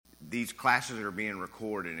these classes are being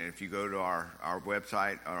recorded, and if you go to our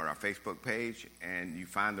website or our Facebook page and you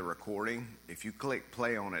find the recording, if you click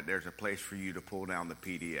play on it, there's a place for you to pull down the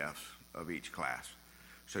PDFs of each class.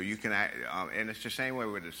 So you can, and it's the same way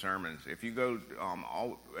with the sermons. If you go,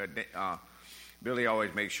 Billy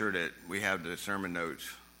always makes sure that we have the sermon notes.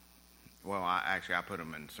 Well, I put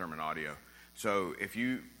them in sermon audio. So if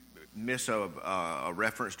you miss a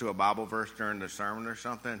reference to a Bible verse during the sermon or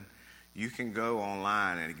something, you can go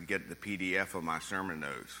online and get the PDF of my sermon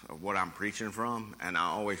notes of what I'm preaching from, and I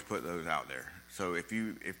always put those out there. So if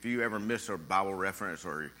you ever miss a Bible reference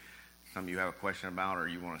or something you have a question about, or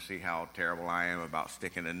you want to see how terrible I am about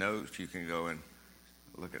sticking to notes, you can go and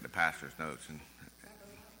look at the pastor's notes. And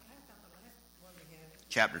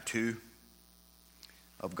chapter 2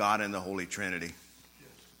 of God and the Holy Trinity.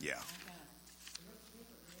 Yeah.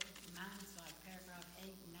 Mine's like paragraph 8,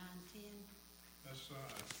 9, 10. That's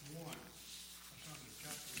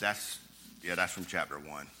 1. That's from chapter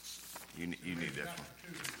 1. You need this one.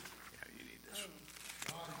 Yeah, you need this one.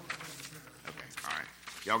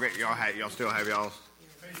 Okay, all right. Y'all still have y'all's?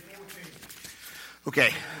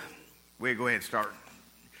 Okay, we'll go ahead and start.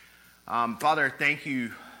 Father, thank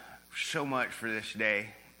you so much for this day,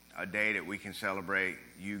 a day that we can celebrate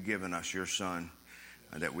you giving us your Son,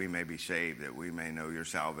 that we may be saved, that we may know your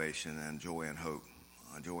salvation and joy and hope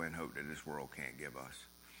that this world can't give us.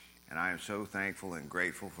 And I am so thankful and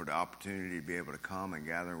grateful for the opportunity to be able to come and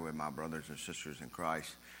gather with my brothers and sisters in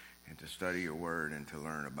Christ and to study your word and to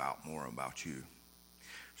learn more about you.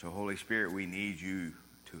 So Holy Spirit, we need you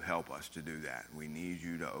to help us to do that. We need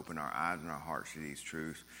you to open our eyes and our hearts to these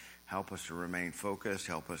truths. Help us to remain focused.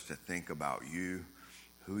 Help us to think about you,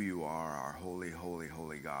 who you are, our holy, holy,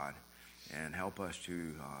 holy God. And help us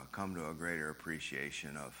to come to a greater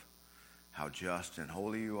appreciation of how just and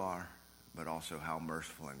holy you are, but also how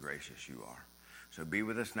merciful and gracious you are. So be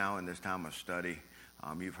with us now in this time of study.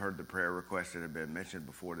 You've heard the prayer requests that have been mentioned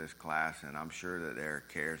before this class, and I'm sure that there are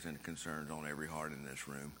cares and concerns on every heart in this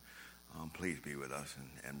room. Please be with us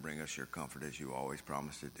and bring us your comfort as you always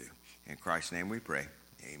promise to do. In Christ's name we pray.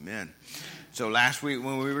 Amen. So last week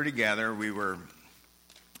when we were together, we were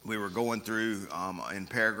going through, in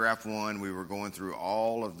paragraph 1, we were going through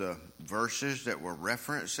all of the verses that were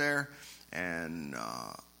referenced there. And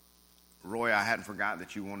Roy, I hadn't forgot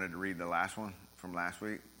that you wanted to read the last one from last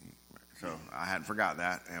week. So I hadn't forgot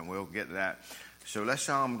that, and we'll get to that. So let's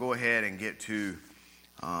go ahead and get to...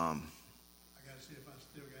 I got to see if I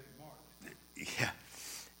still got it marked. Yeah,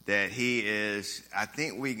 that he is... I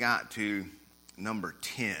think we got to number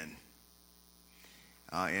 10.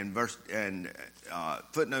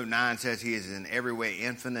 Footnote 9 says he is in every way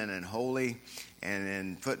infinite and holy, and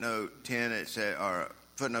in footnote 10 it says, or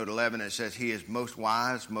footnote 11 it says he is most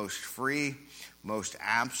wise, most free, most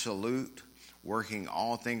absolute, working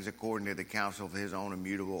all things according to the counsel of his own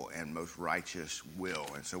immutable and most righteous will.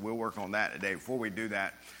 And so we'll work on that today. Before we do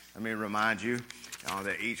that, let me remind you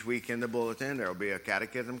that each week in the bulletin there will be a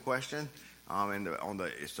catechism question.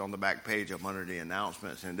 It's on the back page up under the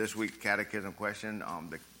announcements. And this week's catechism question,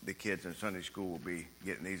 the kids in Sunday school will be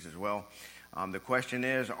getting these as well. The question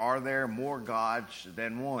is, are there more gods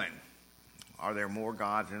than one? Are there more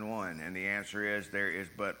gods than one? And the answer is, there is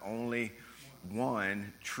but only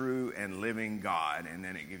one true and living God. And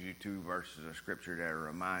then it gives you 2 verses of scripture that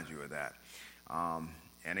remind you of that.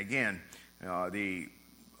 And again,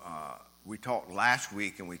 we talked last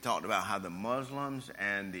week, and we talked about how the Muslims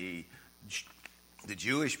and the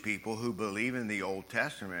Jewish people who believe in the Old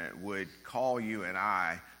Testament would call you and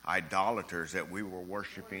I idolaters, that we were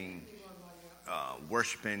worshiping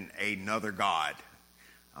another God.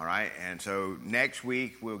 All right, and so next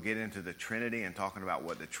week we'll get into the Trinity and talking about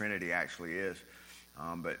what the Trinity actually is.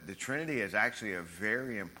 But the Trinity is actually a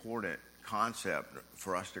very important concept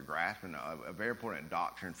for us to grasp, and a very important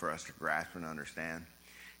doctrine for us to grasp and understand.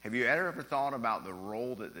 Have you ever thought about the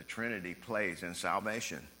role that the Trinity plays in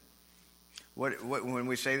salvation? When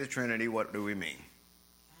we say the Trinity, what do we mean?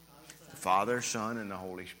 The Father, Son, and the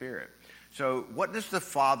Holy Spirit. So what does the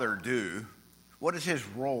Father do? What is his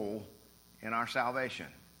role in our salvation?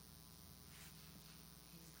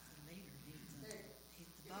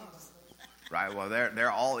 Right, well,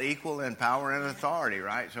 they're all equal in power and authority,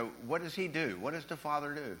 right? So what does he do? What does the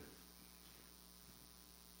Father do?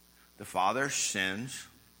 The Father sends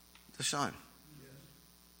the Son.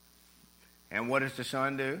 And what does the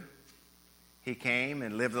Son do? He came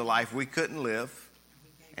and lived the life we couldn't live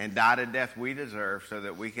and died a death we deserve so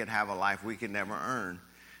that we could have a life we could never earn.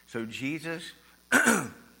 So Jesus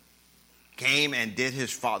came and did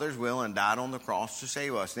his Father's will and died on the cross to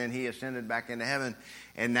save us. Then he ascended back into heaven.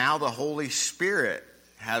 And now the Holy Spirit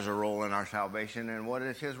has a role in our salvation. And what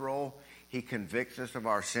is his role? He convicts us of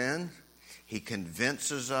our sins. He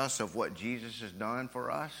convinces us of what Jesus has done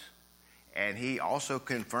for us. And he also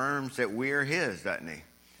confirms that we are his, doesn't he?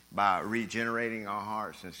 By regenerating our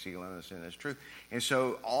hearts and sealing us in his truth. And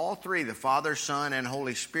so all three, the Father, Son, and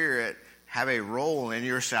Holy Spirit, have a role in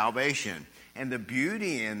your salvation. And the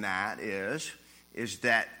beauty in that is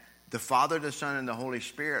that the Father, the Son, and the Holy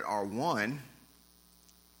Spirit are one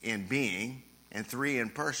in being and three in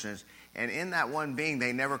persons. And in that one being,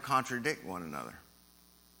 they never contradict one another.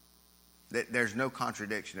 There's no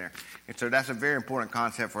contradiction there. And so that's a very important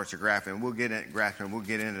concept for us to grasp, and we'll get into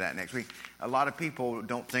that next week. A lot of people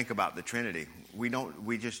don't think about the Trinity.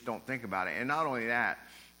 We just don't think about it. And not only that,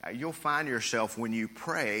 you'll find yourself when you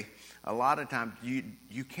pray, a lot of times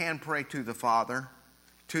you can pray to the Father,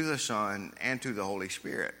 to the Son, and to the Holy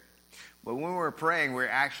Spirit. But when we're praying, we're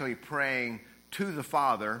actually praying to the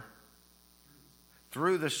Father,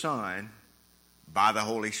 through the Son, by the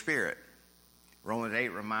Holy Spirit. Romans 8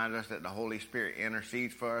 reminds us that the Holy Spirit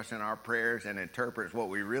intercedes for us in our prayers and interprets what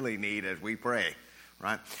we really need as we pray,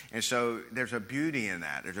 right? And so there's a beauty in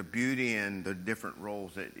that. There's a beauty in the different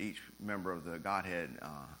roles that each member of the Godhead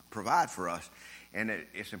provide for us. And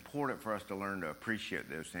it's important for us to learn to appreciate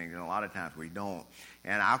those things. And a lot of times we don't.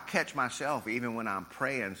 And I'll catch myself even when I'm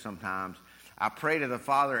praying sometimes. I pray to the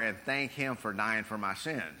Father and thank him for dying for my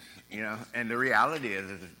sins, you know. And the reality is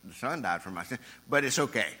the Son died for my sins. But it's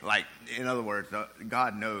okay. Like, in other words,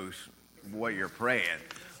 God knows what you're praying.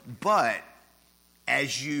 But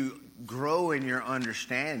as you grow in your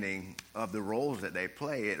understanding of the roles that they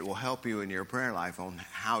play, it will help you in your prayer life on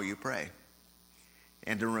how you pray.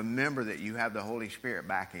 And to remember that you have the Holy Spirit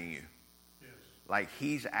backing you. Yes. Like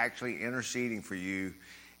he's actually interceding for you.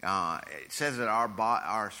 It says that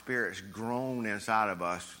our spirits groan inside of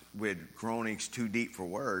us with groanings too deep for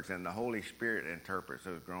words, and the Holy Spirit interprets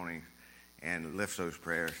those groanings and lifts those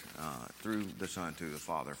prayers through the Son to the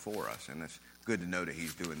Father for us. And it's good to know that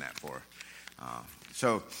he's doing that for us.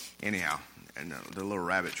 So anyhow, and the little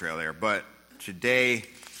rabbit trail there. But today,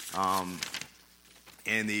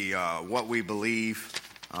 in the what we believe,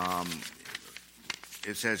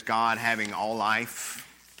 it says God having all life,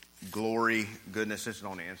 glory, goodness. This is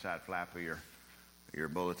on the inside flap of your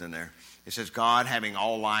bulletin there. It says God having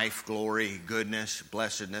all life, glory, goodness,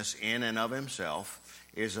 blessedness in and of himself,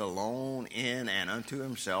 is alone in and unto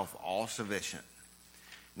himself all sufficient,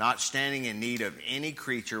 not standing in need of any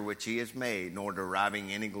creature which he has made, nor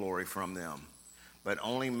deriving any glory from them, but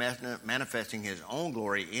only manifesting his own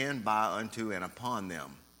glory in, by, unto, and upon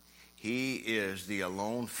them. He is the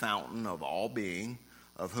alone fountain of all being,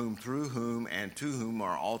 of whom, through whom, and to whom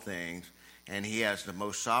are all things, and he has the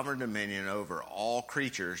most sovereign dominion over all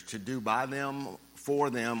creatures, to do by them,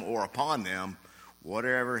 for them, or upon them,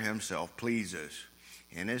 whatever himself pleases.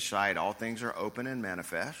 In his sight all things are open and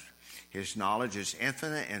manifest. His knowledge is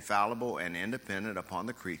infinite, infallible, and independent upon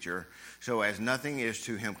the creature, so as nothing is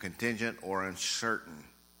to him contingent or uncertain.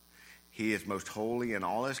 He is most holy in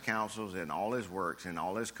all his counsels, in all his works, in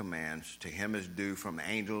all his commands. To him is due from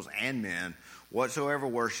angels and men whatsoever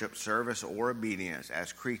worship, service, or obedience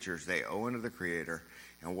as creatures they owe unto the Creator,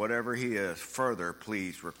 and whatever he is further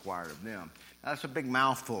pleased required of them. Now, that's a big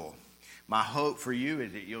mouthful. My hope for you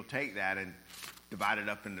is that you'll take that and divide it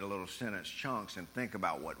up into little sentence chunks and think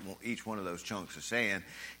about what each one of those chunks is saying.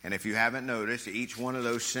 And if you haven't noticed, each one of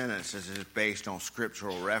those sentences is based on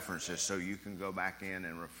scriptural references, so you can go back in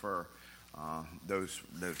and refer those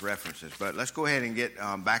references. But let's go ahead and get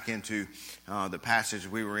back into the passage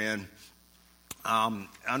we were in.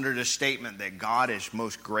 Under the statement that God is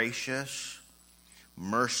most gracious,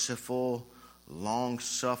 merciful,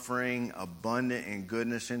 long-suffering, abundant in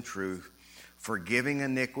goodness and truth, forgiving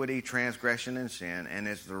iniquity, transgression, and sin, and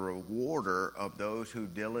is the rewarder of those who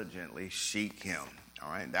diligently seek him.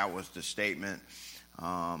 All right, that was the statement,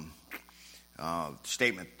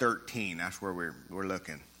 statement 13. That's where we're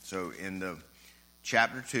looking. So in the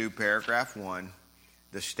chapter 2, paragraph 1,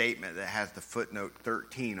 the statement that has the footnote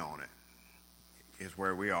 13 on it is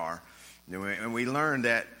where we are. And we learned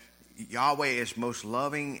that Yahweh is most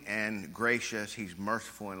loving and gracious. He's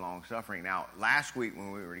merciful and long-suffering. Now, last week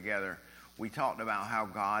when we were together, we talked about how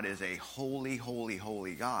God is a holy, holy,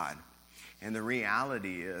 holy God. And the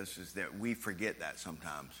reality is that we forget that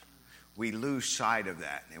sometimes. We lose sight of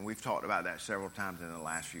that. And we've talked about that several times in the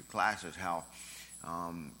last few classes, how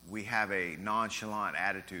we have a nonchalant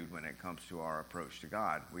attitude when it comes to our approach to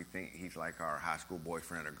God. We think he's like our high school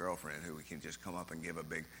boyfriend or girlfriend who we can just come up and give a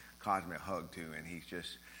big cosmic hug to, and he's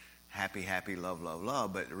just happy, happy, love, love,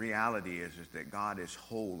 love. But the reality is that God is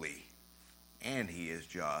holy, and he is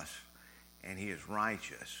just, and he is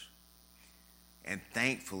righteous. And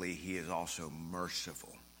thankfully, he is also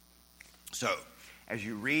merciful. So, as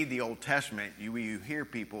you read the Old Testament, you hear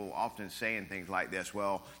people often saying things like this,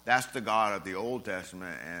 well, that's the God of the Old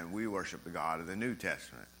Testament, and we worship the God of the New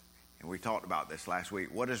Testament. And we talked about this last week.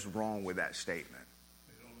 What is wrong with that statement?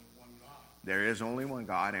 There's only one God. There is only one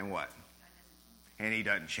God, and what? And he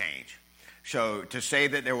doesn't change. So to say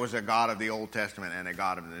that there was a God of the Old Testament and a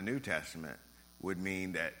God of the New Testament would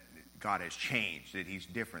mean that God has changed, that he's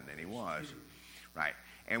different than he was. Right?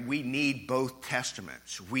 And we need both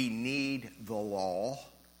testaments. We need the law,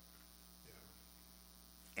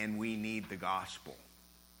 and we need the gospel.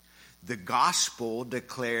 The gospel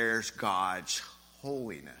declares God's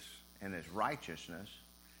holiness and his righteousness,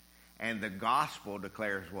 and the gospel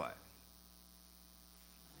declares what?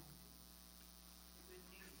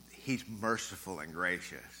 He's merciful and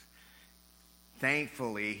gracious.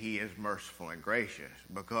 Thankfully, he is merciful and gracious,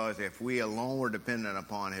 because if we alone were dependent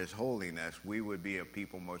upon his holiness, we would be a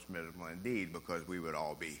people most miserable indeed, because we would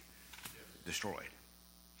all be destroyed.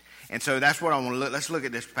 And so that's what I want to look. Let's look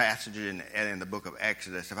at this passage in the book of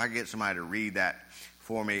Exodus. If I get somebody to read that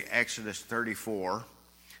for me, Exodus 34,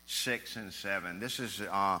 6 and 7. This is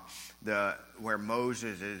where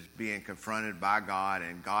Moses is being confronted by God,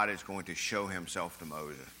 and God is going to show himself to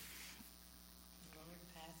Moses.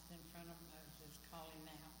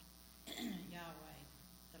 Yahweh,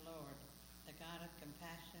 the Lord, the God of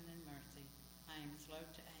compassion and mercy, I am slow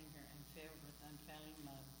to anger and filled with unfailing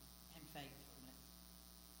love and faithfulness.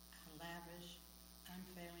 I lavish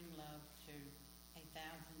unfailing love to 1,000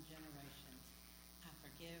 generations. I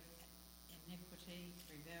forgive iniquity,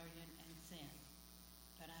 rebellion, and sin,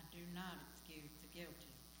 but I do not excuse the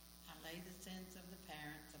guilty. I lay the sins of the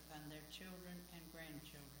parents upon their children and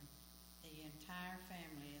grandchildren. The entire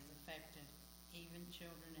family is affected, even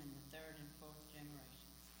children in the third and fourth generations.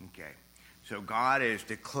 Okay. So God is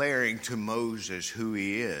declaring to Moses who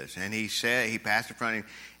he is. And he said, he passed in front of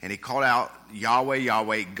him, and he called out, Yahweh,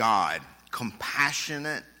 Yahweh, God,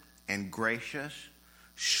 compassionate and gracious,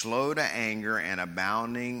 slow to anger, and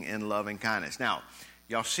abounding in loving kindness. Now,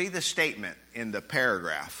 y'all see the statement in the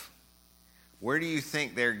paragraph. Where do you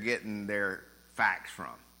think they're getting their facts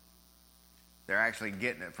from? They're actually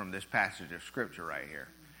getting it from this passage of Scripture right here.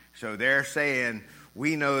 So they're saying,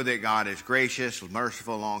 we know that God is gracious,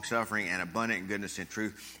 merciful, long-suffering, and abundant in goodness and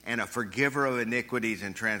truth, and a forgiver of iniquities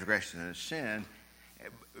and transgression and sin,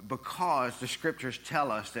 because the Scriptures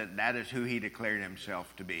tell us that that is who he declared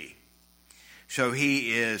himself to be. So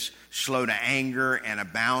he is slow to anger and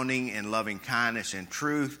abounding in loving kindness and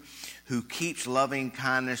truth, who keeps loving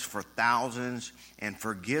kindness for thousands and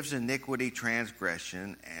forgives iniquity,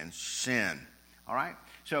 transgression, and sin. All right?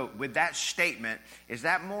 So with that statement, is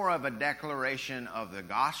that more of a declaration of the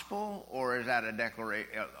gospel, or is that a declaration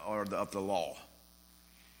of the law?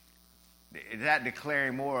 Is that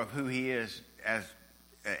declaring more of who he is as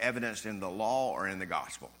evidenced in the law or in the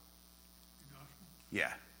gospel? The gospel.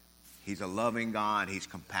 Yeah. He's a loving God. He's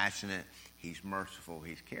compassionate. He's merciful.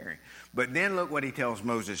 He's caring. But then look what he tells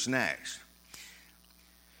Moses next.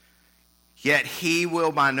 Yet he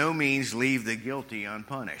will by no means leave the guilty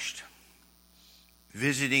unpunished,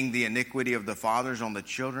 visiting the iniquity of the fathers on the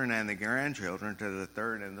children and the grandchildren to the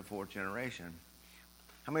third and the fourth generation.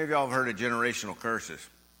 How many of y'all have heard of generational curses?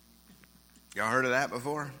 Y'all heard of that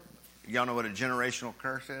before? Y'all know what a generational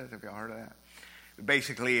curse is? Have y'all heard of that?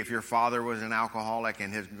 Basically, if your father was an alcoholic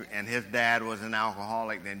and his dad was an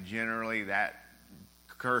alcoholic, then generally that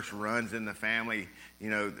curse runs in the family.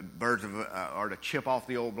 You know, the birds are to chip off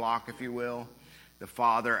the old block, if you will. The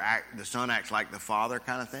son acts like the father,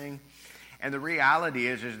 kind of thing. And the reality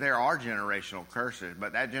is there are generational curses,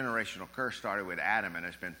 but that generational curse started with Adam, and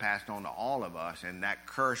it's been passed on to all of us, and that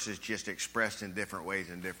curse is just expressed in different ways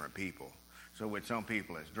in different people. So with some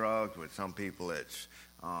people it's drugs, with some people it's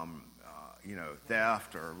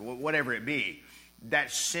theft or whatever it be.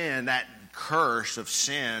 That sin, that curse of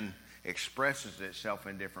sin expresses itself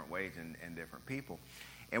in different ways in different people.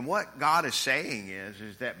 And what God is saying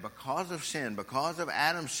is that because of sin, because of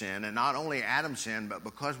Adam's sin, and not only Adam's sin, but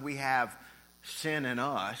because we have sin in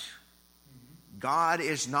us, God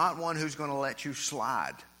is not one who's going to let you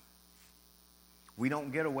slide. We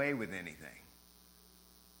don't get away with anything.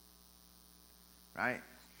 Right?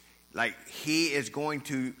 Like he is going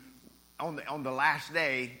to, on the last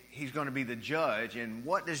day, he's going to be the judge. And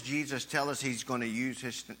what does Jesus tell us he's going to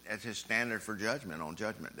use as his standard for judgment on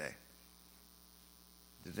Judgment Day?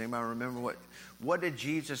 Does anybody remember what did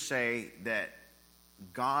Jesus say that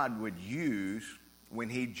God would use when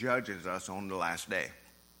he judges us on the last day?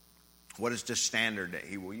 What is the standard that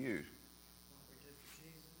he will use?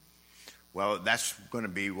 Well, that's going to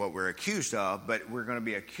be what we're accused of, but we're going to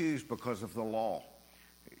be accused because of the law.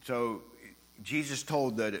 So Jesus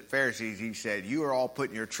told the Pharisees, he said, you are all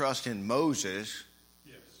putting your trust in Moses.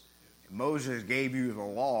 Yes. Moses gave you the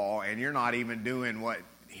law, and you're not even doing what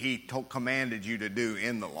he commanded you to do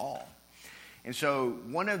in the law. And so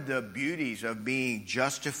one of the beauties of being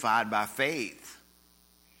justified by faith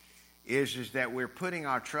is that we're putting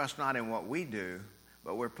our trust not in what we do,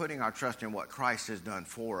 but we're putting our trust in what Christ has done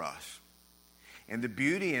for us. And the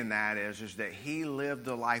beauty in that is that he lived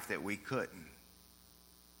the life that we couldn't.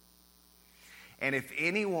 And if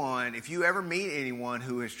you ever meet anyone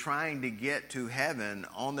who is trying to get to heaven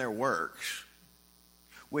on their works,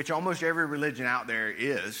 which almost every religion out there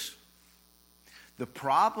is, the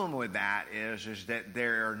problem with that is that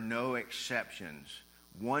there are no exceptions.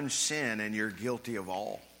 One sin and you're guilty of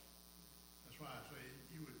all. That's why I say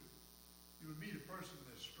you would meet a person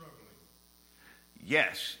that's struggling.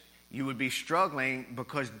 Yes, you would be struggling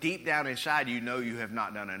because deep down inside you know you have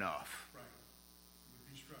not done enough. Right. You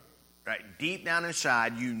would be struggling. Right. Deep down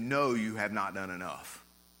inside you know you have not done enough.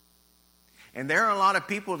 And there are a lot of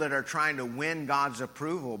people that are trying to win God's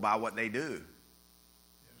approval by what they do.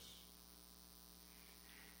 Yes.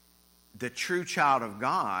 The true child of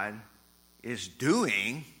God is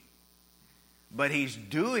doing, but he's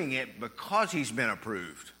doing it because he's been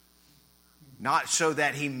approved. Not so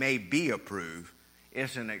that he may be approved.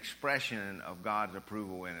 It's an expression of God's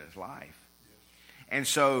approval in his life. Yes. And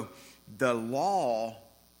so the law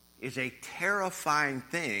is a terrifying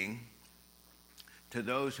thing to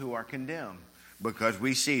those who are condemned, because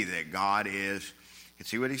we see that God is, you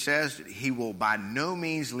see what he says? He will by no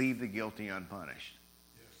means leave the guilty unpunished.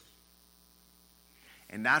 Yes.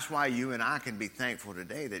 And that's why you and I can be thankful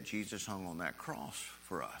today that Jesus hung on that cross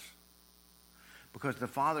for us. Because the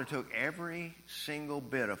Father took every single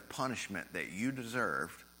bit of punishment that you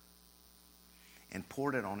deserved and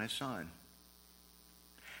poured it on his Son.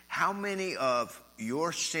 How many of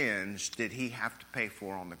your sins did he have to pay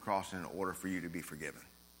for on the cross in order for you to be forgiven?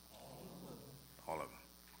 All of them.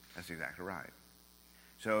 That's exactly right.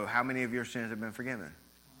 So how many of your sins have been forgiven?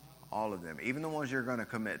 All of them. Even the ones you're going to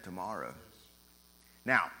commit tomorrow.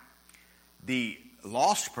 Now, the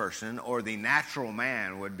lost person or the natural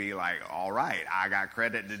man would be like, all right, I got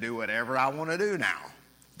credit to do whatever I want to do now.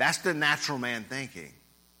 That's the natural man thinking.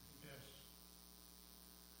 Yes.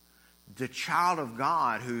 The child of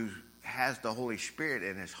God who has the Holy Spirit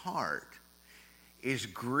in his heart is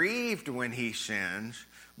grieved when he sins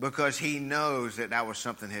because he knows that that was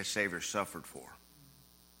something his Savior suffered for.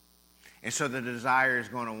 And so the desire is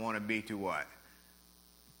going to want to be to what?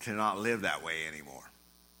 To not live that way anymore.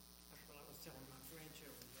 That's what I was telling my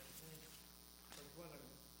grandchildren the other day. But one of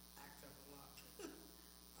them acts up a lot.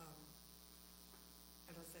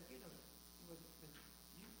 And I said, you want to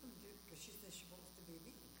do, because she says she wants to be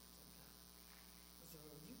mean sometimes. I said,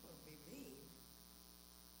 well, you want to be mean?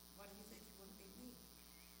 Why do you think you want to be mean?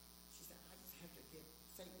 She said, I just have to get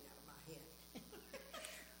Satan out of my head.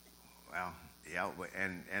 Well, yeah,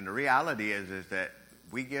 and the reality is that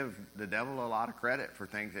we give the devil a lot of credit for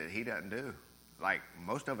things that he doesn't do. Like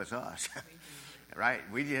most of us. Right?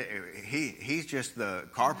 He's just the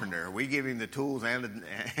carpenter. We give him the tools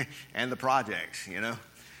and the projects, you know.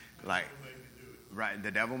 Like, right,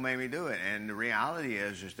 the devil made me do it. And the reality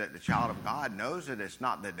is that the child of God knows that it's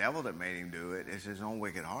not the devil that made him do it, it's his own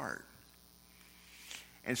wicked heart.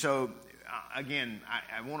 And so, again,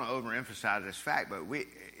 I want to overemphasize this fact, but we,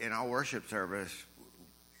 in our worship service,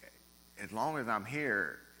 as long as I'm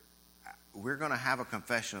here, we're going to have a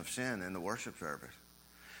confession of sin in the worship service.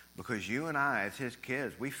 Because you and I, as his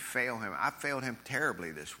kids, we fail him. I failed him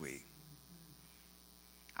terribly this week.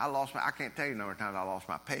 I can't tell you the number of times I lost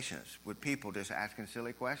my patience with people just asking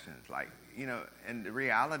silly questions. Like, you know, and the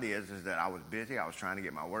reality is that I was busy. I was trying to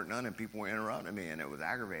get my work done, and people were interrupting me, and it was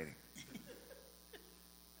aggravating.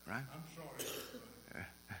 Right? I'm sorry.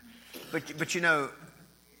 But you know,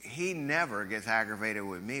 he never gets aggravated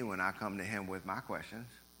with me when I come to him with my questions.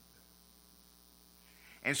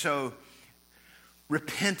 And so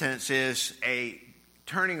repentance is a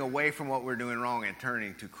turning away from what we're doing wrong and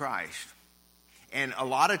turning to Christ. And a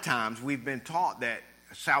lot of times we've been taught that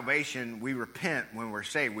salvation, we repent when we're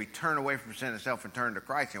saved. We turn away from sin itself and turn to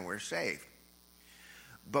Christ and we're saved.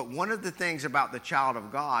 But one of the things about the child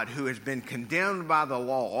of God who has been condemned by the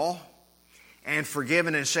law and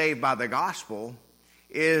forgiven and saved by the gospel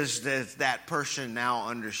is that that person now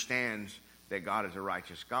understands that God is a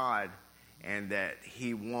righteous God and that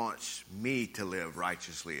he wants me to live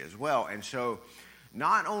righteously as well. And so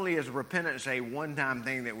not only is repentance a one-time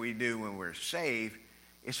thing that we do when we're saved,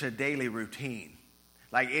 it's a daily routine.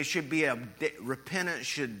 Like it should be repentance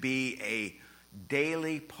should be a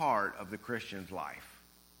daily part of the Christian's life.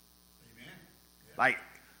 Amen. Yeah. Like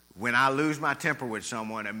when I lose my temper with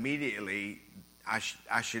someone, immediately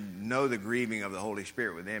I should know the grieving of the Holy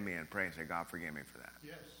Spirit within me and pray and say, God, forgive me for that.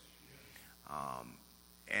 Yes.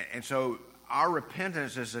 And so our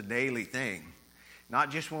repentance is a daily thing. Not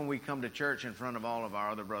just when we come to church in front of all of our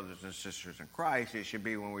other brothers and sisters in Christ. It should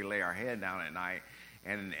be when we lay our head down at night.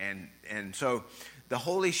 And so the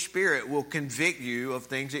Holy Spirit will convict you of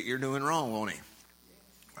things that you're doing wrong, won't he?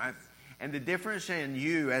 Right? And the difference in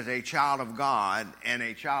you as a child of God and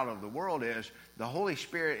a child of the world is the Holy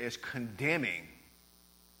Spirit is condemning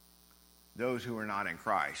those who are not in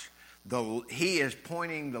Christ. He is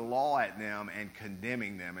pointing the law at them and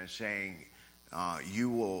condemning them and saying, you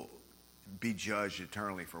will be judged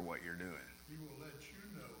eternally for what you're doing. He will let you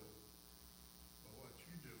know that what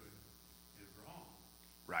you're doing is wrong.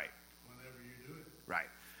 Right. Whenever you do it. Right.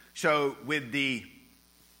 So with the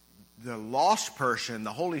lost person,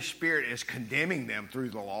 the Holy Spirit is condemning them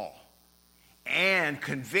through the law and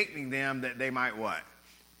convicting them that they might what?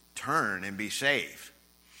 Turn and be saved.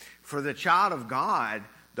 For the child of God,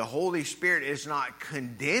 the Holy Spirit is not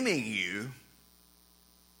condemning you,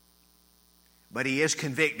 but he is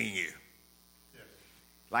convicting you.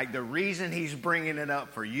 Like the reason he's bringing it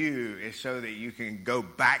up for you is so that you can go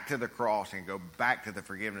back to the cross and go back to the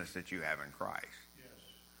forgiveness that you have in Christ. Yes.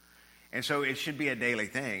 And so it should be a daily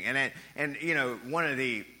thing. And you know, one of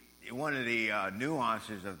the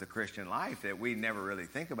nuances of the Christian life that we never really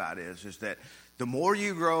think about is that the more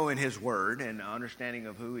you grow in his word and understanding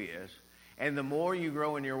of who he is, and the more you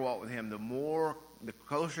grow in your walk with him, the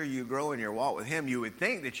closer you grow in your walk with him, you would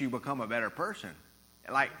think that you become a better person.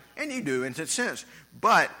 And you do in a sense.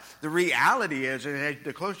 But the reality is that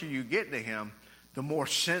the closer you get to him, the more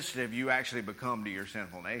sensitive you actually become to your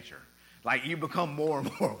sinful nature. Like you become more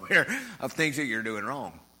and more aware of things that you're doing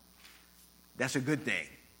wrong. That's a good thing.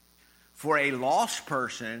 For a lost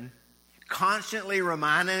person, constantly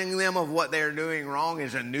reminding them of what they're doing wrong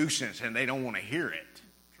is a nuisance and they don't want to hear it.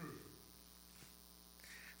 True.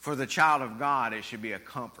 For the child of God, it should be a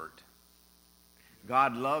comfort.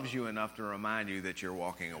 God loves you enough to remind you that you're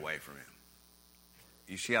walking away from him.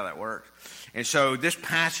 You see how that works? And so this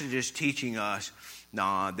passage is teaching us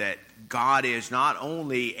that God is not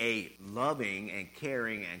only a loving and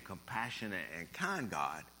caring and compassionate and kind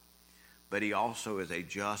God, but he also is a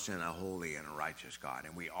just and a holy and a righteous God.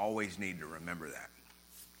 And we always need to remember that.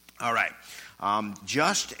 All right.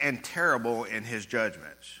 Just and terrible in his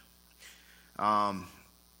judgments.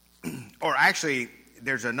 Or actually,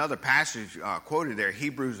 there's another passage quoted there,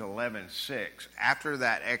 Hebrews 11:6. After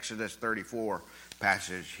that Exodus 34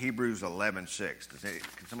 passage, Hebrews 11:6.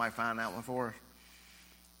 Can somebody find that one for us?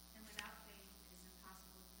 And without faith it is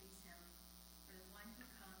impossible to please him. For the one who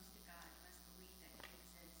comes to God must believe that he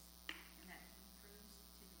exists, and that he proves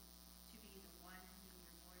to be the one who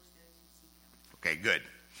rewards those who seek him. Okay, good.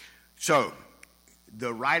 So, the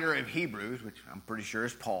writer of Hebrews, which I'm pretty sure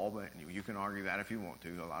is Paul, but you can argue that if you want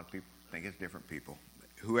to. A lot of people think it's different people.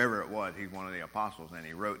 Whoever it was, he's one of the apostles, and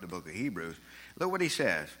he wrote the book of Hebrews. Look what he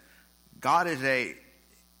says. God is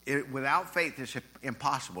without faith, it's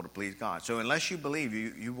impossible to please God. So unless you believe,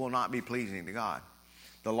 you will not be pleasing to God.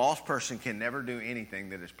 The lost person can never do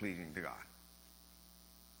anything that is pleasing to God.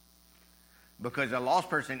 Because a lost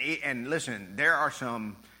person, and listen, there are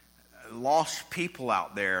some lost people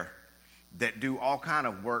out there that do all kind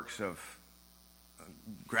of works of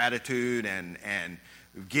gratitude and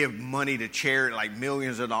give money to charity, like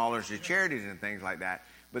millions of dollars to charities and things like that.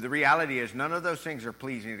 But the reality is none of those things are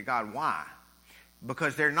pleasing to God. Why?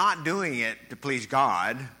 Because they're not doing it to please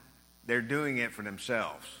God. They're doing it for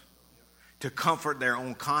themselves. To comfort their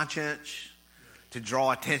own conscience. To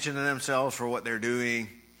draw attention to themselves for what they're doing.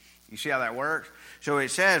 You see how that works? So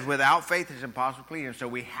it says, without faith it's impossible to please him. So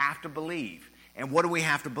we have to believe. And what do we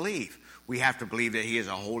have to believe? We have to believe that he is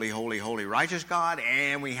a holy, holy, holy, righteous God,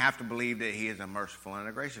 and we have to believe that he is a merciful and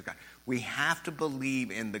a gracious God. We have to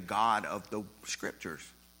believe in the God of the Scriptures.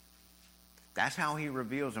 That's how he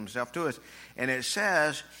reveals himself to us. And it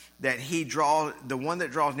says that the one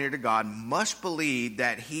that draws near to God must believe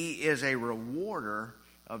that he is a rewarder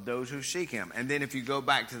of those who seek him. And then if you go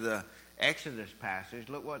back to the Exodus passage,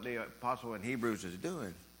 look what the apostle in Hebrews is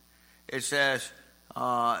doing. It says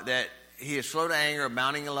that he is slow to anger,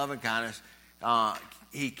 abounding in love and kindness.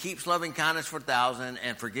 He keeps loving kindness for 1,000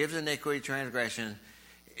 and forgives iniquity, transgression.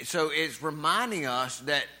 So it's reminding us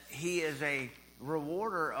that he is a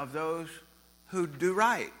rewarder of those who do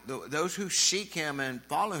right. Those who seek him and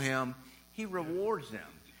follow him, he rewards them.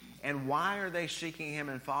 And why are they seeking him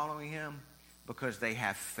and following him? Because they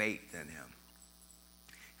have faith in him.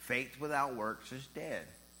 Faith without works is dead.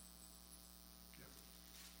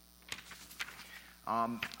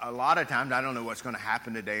 A lot of times, I don't know what's going to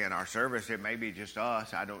happen today in our service. It may be just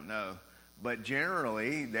us. I don't know. But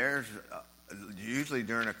generally, there's usually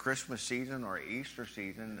during a Christmas season or Easter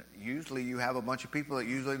season, usually you have a bunch of people that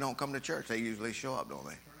usually don't come to church. They usually show up, don't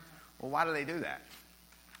they? Well, why do they do that?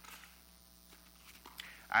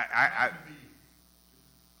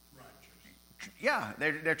 Yeah,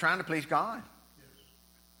 they're trying to please God.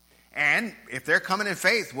 And if they're coming in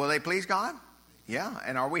faith, will they please God? Yeah.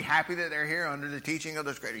 And are we happy that they're here under the teaching of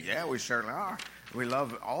the Scripture? Yeah, we certainly are. We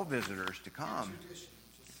love all visitors to come.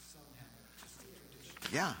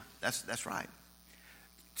 Yeah, that's right.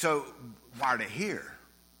 So why are they here?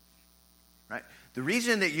 Right? The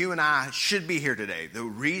reason that you and I should be here today, the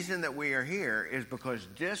reason that we are here is because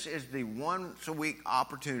this is the once a week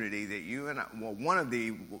opportunity that you and I, well, one of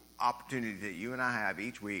the opportunities that you and I have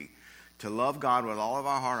each week to love God with all of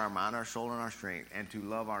our heart, our mind, our soul, and our strength, and to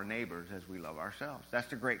love our neighbors as we love ourselves. That's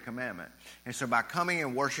the great commandment. And so by coming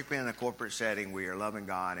and worshiping in a corporate setting, we are loving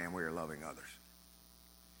God and we are loving others.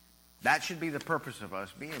 That should be the purpose of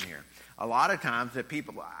us being here. A lot of times that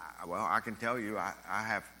people, well, I can tell you, I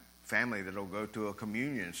have family that will go to a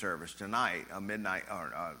communion service tonight, a midnight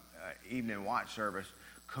or evening watch service,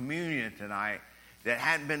 communion tonight, that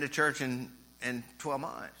hadn't been to church in 12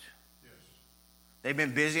 months. Yes. They've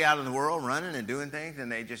been busy out in the world running and doing things,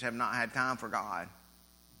 and they just have not had time for God.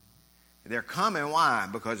 They're coming. Why?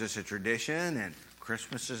 Because it's a tradition, and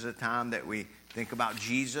Christmas is a time that we think about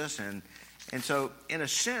Jesus, and so, in a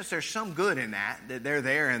sense, there's some good in that they're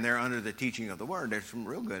there and they're under the teaching of the Word. There's some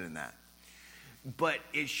real good in that. But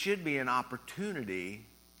it should be an opportunity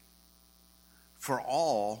for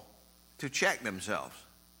all to check themselves,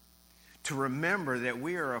 to remember that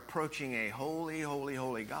we are approaching a holy, holy,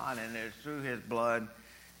 holy God, and it's through His blood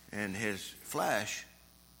and His flesh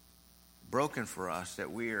broken for us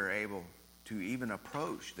that we are able to even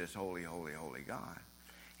approach this holy, holy, holy God.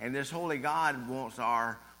 And this holy God wants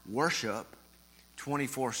our worship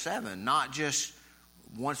 24/7, not just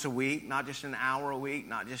once a week, not just an hour a week,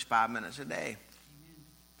 not just 5 minutes a day.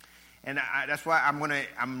 And that's why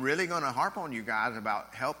I'm really going to harp on you guys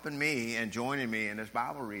about helping me and joining me in this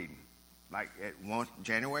Bible reading. Like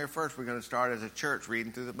January 1st, we're going to start as a church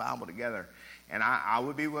reading through the Bible together. And I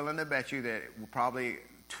would be willing to bet you that probably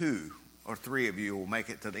 2 or 3 of you will make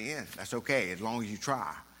it to the end. That's okay, as long as you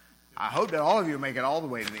try. I hope that all of you make it all the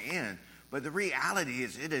way to the end. But the reality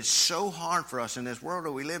is it is so hard for us in this world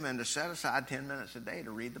that we live in to set aside 10 minutes a day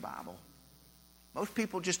to read the Bible. Most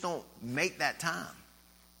people just don't make that time.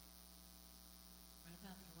 What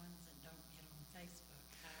about the ones that don't get on Facebook?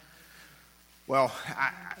 Well,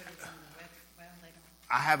 They don't.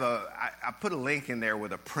 I put a link in there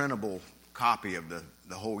with a printable copy of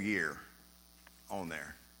the whole year on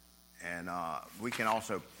there. And we can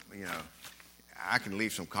also, I can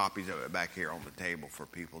leave some copies of it back here on the table for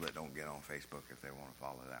people that don't get on Facebook if they want to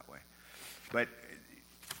follow that way. But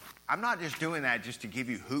I'm not just doing that just to give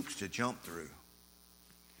you hoops to jump through.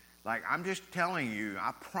 Like, I'm just telling you,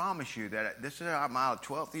 I promise you that this is my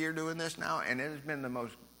 12th year doing this now, and it has been the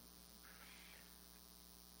most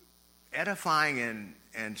edifying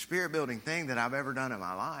and spirit-building thing that I've ever done in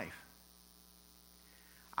my life.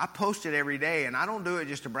 I post it every day, and I don't do it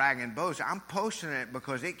just to brag and boast. I'm posting it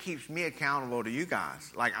because it keeps me accountable to you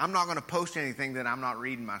guys. Like, I'm not going to post anything that I'm not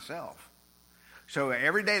reading myself. So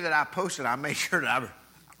every day that I post it, I make sure that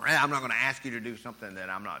I'm not going to ask you to do something that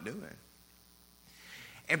I'm not doing.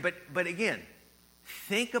 And but again,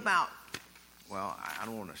 think about, well, I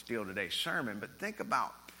don't want to steal today's sermon, but think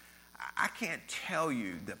about, I can't tell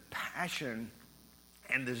you the passion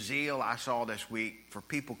and the zeal I saw this week for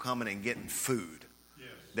people coming and getting food.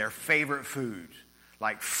 Their favorite foods,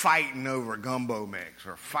 like fighting over gumbo mix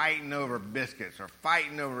or fighting over biscuits or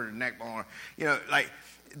fighting over the neck bone. Like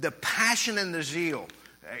the passion and the zeal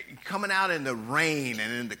coming out in the rain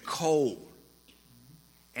and in the cold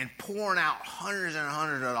and pouring out hundreds and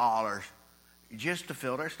hundreds of dollars just to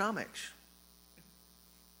fill their stomachs.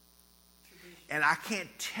 And I can't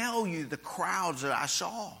tell you the crowds that I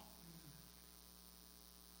saw.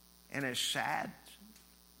 And it's sad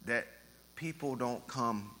that people don't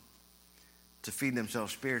come to feed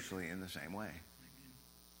themselves spiritually in the same way.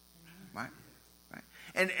 Right?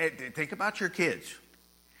 And think about your kids.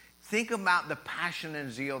 Think about the passion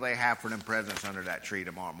and zeal they have for them presents under that tree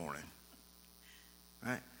tomorrow morning.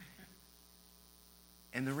 Right?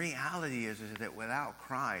 And the reality is that without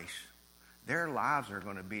Christ, their lives are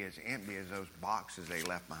going to be as empty as those boxes they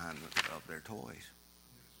left behind of their toys.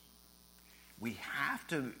 We have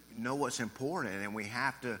to know what's important, and we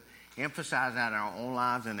have to emphasize that in our own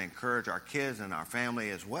lives and encourage our kids and our family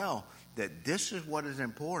as well, that this is what is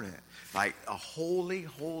important. Like a holy,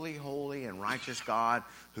 holy, holy and righteous God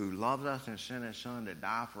who loves us and sent his son to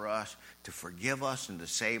die for us, to forgive us and to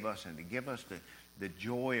save us and to give us the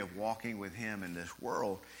joy of walking with him in this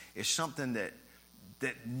world is something that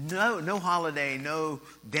no holiday, no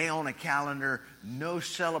day on a calendar, no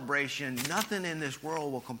celebration, nothing in this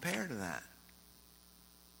world will compare to that.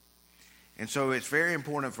 And so it's very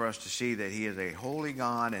important for us to see that he is a holy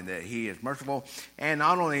God and that he is merciful. And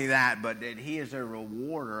not only that, but that he is a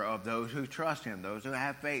rewarder of those who trust him, those who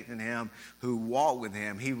have faith in him, who walk with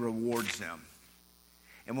him. He rewards them.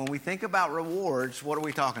 And when we think about rewards, what are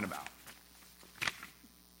we talking about?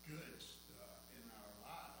 Goods in our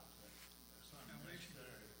lives. That's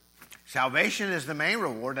unnecessary. Salvation is the main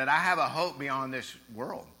reward, that I have a hope beyond this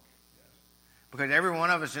world. Because every one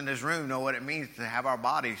of us in this room know what it means to have our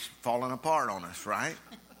bodies falling apart on us, right?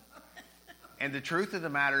 And the truth of the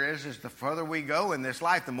matter is the further we go in this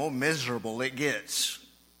life, the more miserable it gets.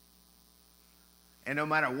 And no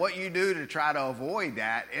matter what you do to try to avoid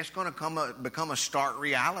that, it's going to become a stark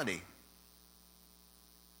reality.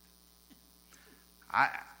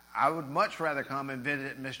 I would much rather come and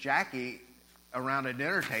visit Miss Jackie around a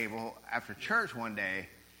dinner table after church one day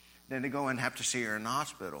than to go and have to see her in the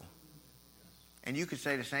hospital. And you could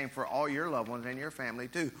say the same for all your loved ones and your family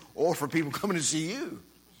too, or for people coming to see you.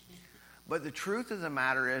 But the truth of the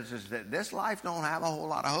matter is that this life don't have a whole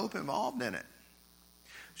lot of hope involved in it.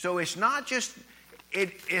 So it's not just,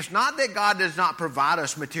 it's not that God does not provide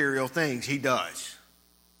us material things. He does.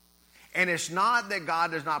 And it's not that God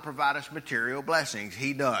does not provide us material blessings.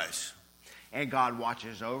 He does. And God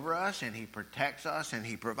watches over us and he protects us and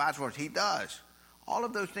he provides for us. He does. All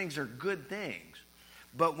of those things are good things.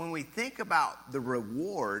 But when we think about the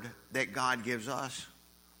reward that God gives us,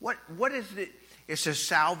 what is it? It's a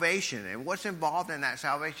salvation. And what's involved in that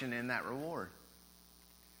salvation, in that reward?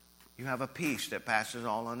 You have a peace that passes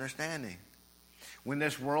all understanding. When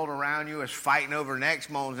this world around you is fighting over neck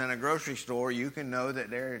bones in a grocery store, you can know that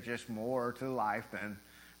there is just more to life than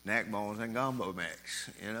neck bones and gumbo mix,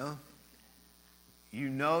 you know? You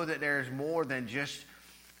know that there's more than just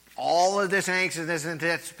all of this angst and this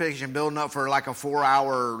anticipation building up for like a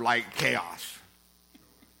 4-hour like chaos.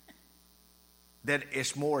 That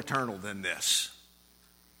it's more eternal than this.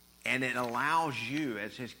 And it allows you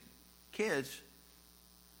as his kids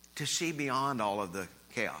to see beyond all of the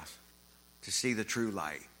chaos, to see the true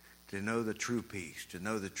light, to know the true peace, to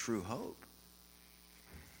know the true hope.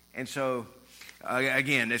 And so,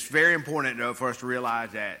 again, it's very important for us to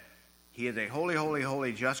realize that he is a holy, holy,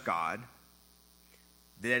 holy, just God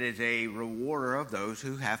that is a rewarder of those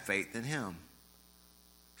who have faith in him.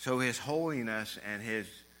 So his holiness and his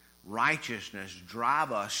righteousness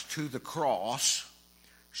drive us to the cross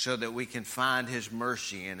so that we can find his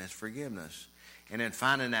mercy and his forgiveness. And in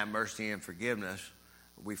finding that mercy and forgiveness,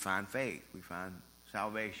 we find faith, we find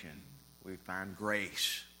salvation, we find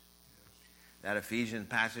grace. That Ephesians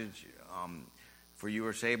passage, for you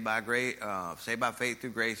are saved by grace, saved by faith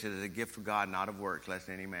through grace. It is a gift of God, not of works, lest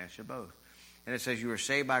any man should boast. And it says you are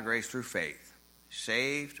saved by grace through faith.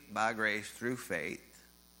 Saved by grace through faith.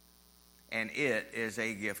 And it is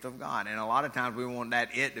a gift of God. And a lot of times we want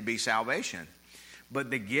that it to be salvation.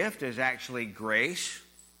 But the gift is actually grace,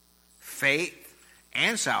 faith,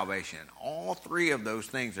 and salvation. All three of those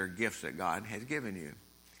things are gifts that God has given you.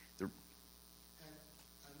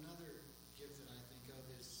 Another gift that I think of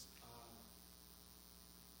is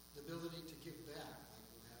the ability to give back. Like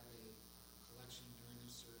we'll have a collection during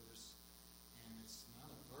the service, and it's not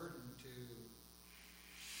a burden to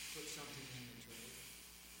put something in the tray.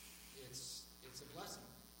 It's a blessing.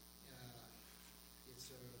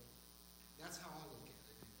 That's how I look at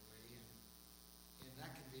it anyway, and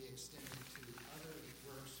that can be extended to other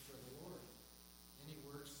works for the Lord. Any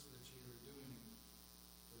works that you are doing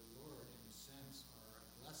for the Lord, in a sense, are a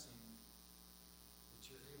blessing that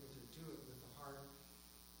you're able to do it with the heart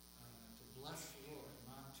to bless the Lord,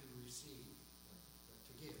 not to receive, but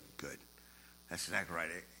to give. Good. That's exactly right.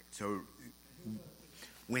 So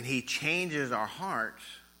when he changes our hearts,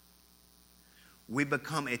 we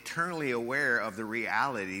become eternally aware of the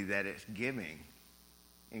reality that it's giving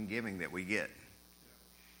that we get.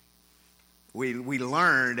 We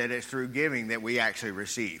learn that it's through giving that we actually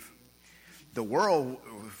receive. The world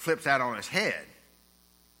flips that on its head.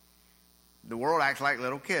 The world acts like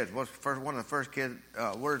little kids. What's one of the first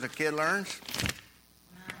words a kid learns?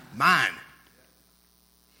 Mine.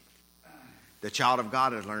 The child of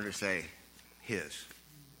God has learned to say his.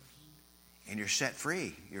 And you're set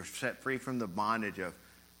free. You're set free from the bondage of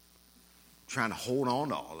trying to hold on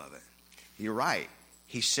to all of it. You're right.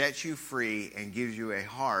 He sets you free and gives you a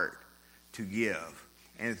heart to give.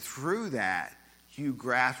 And through that, you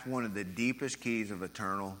grasp one of the deepest keys of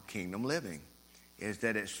eternal kingdom living, is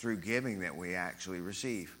that it's through giving that we actually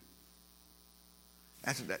receive.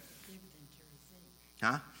 That's that. Give than to receive.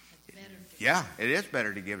 Huh? It's better to Yeah, it is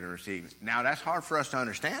better to give than receive. Now, that's hard for us to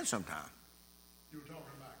understand sometimes. You were talking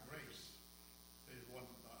about grace. There's one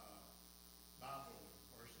Bible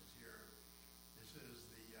verses here. It says,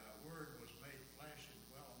 the Word was made flesh and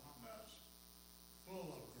dwelt among us,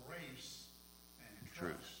 full of grace and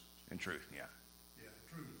Truth. trust. And truth, yeah. Yeah,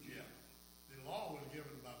 truth, yeah. The law was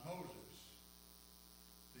given by Moses.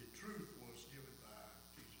 The truth was given by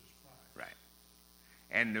Jesus Christ. Right.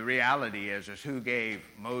 And the reality is who gave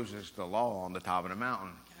Moses the law on the top of the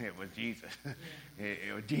mountain? It was Jesus.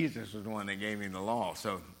 Jesus was the one that gave him the law.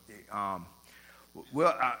 So,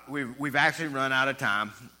 we've actually run out of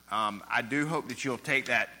time. I do hope that you'll take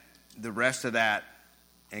the rest of that,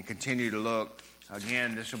 and continue to look.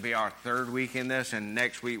 Again, this will be our third week in this, and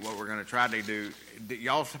next week what we're going to try to do.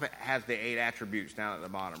 Y'all have the 8 attributes down at the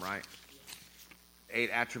bottom, right? 8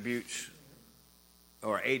 attributes.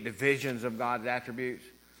 Or 8 divisions of God's attributes.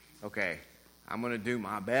 Okay, I'm going to do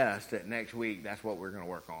my best that next week that's what we're going to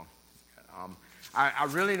work on. I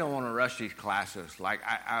really don't want to rush these classes. Like,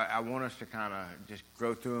 I want us to kind of just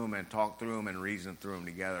go through them and talk through them and reason through them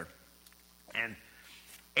together. And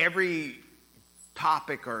every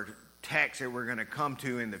topic or text that we're going to come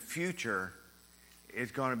to in the future is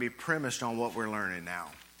going to be premised on what we're learning now.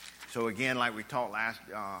 So again, like we talked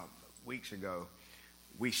weeks ago,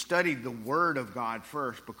 we studied the Word of God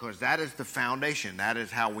first because that is the foundation. That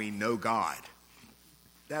is how we know God.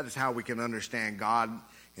 That is how we can understand God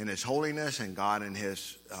in His holiness and God in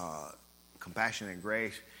His compassion and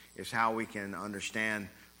grace. Is how we can understand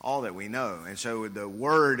all that we know. And so the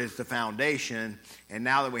Word is the foundation. And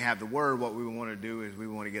now that we have the Word, what we want to do is we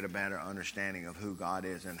want to get a better understanding of who God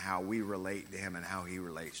is and how we relate to Him and how He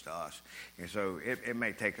relates to us. And so it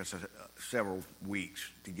may take us several weeks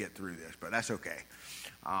to get through this, but that's okay.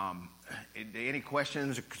 Any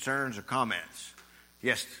questions or concerns or comments?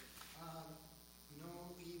 Yes. No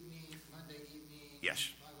Monday evening. Yes.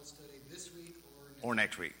 Bible study this week Or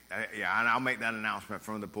next week. Yeah, and I'll make that announcement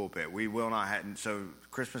from the pulpit. We will not have, so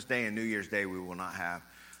Christmas Day and New Year's Day, we will not have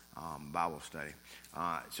Bible study.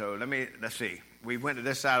 So let's see. We went to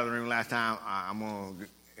this side of the room last time. I'm going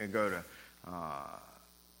to go to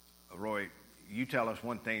Roy. You tell us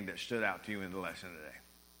one thing that stood out to you in the lesson today.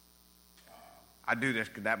 I do this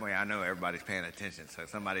because that way I know everybody's paying attention. So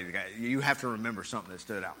you have to remember something that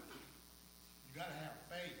stood out. You got to have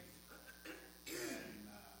faith in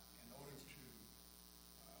order to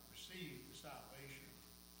receive the salvation,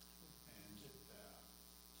 and that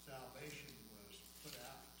salvation was put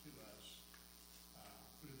out to us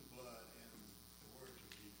through the blood and the words of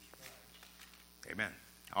Jesus Christ. Amen.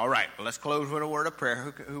 All right. Well, let's close with a word of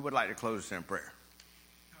prayer. Who would like to close us in prayer?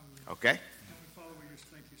 Okay. Heavenly Father, we just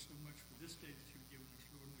thank you so much for this day that you've given us,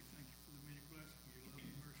 Lord. We thank you for the many blessings, your love,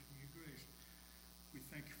 your mercy, and your grace. We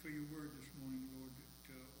thank you for your word this morning, Lord, that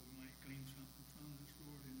we might glean something from this,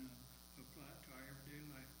 Lord, and apply it to our everyday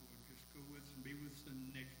life, Lord. Just go with us and be with us in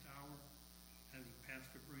the next hour as the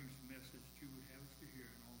pastor brings the message that you would have us to hear.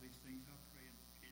 And all these things I pray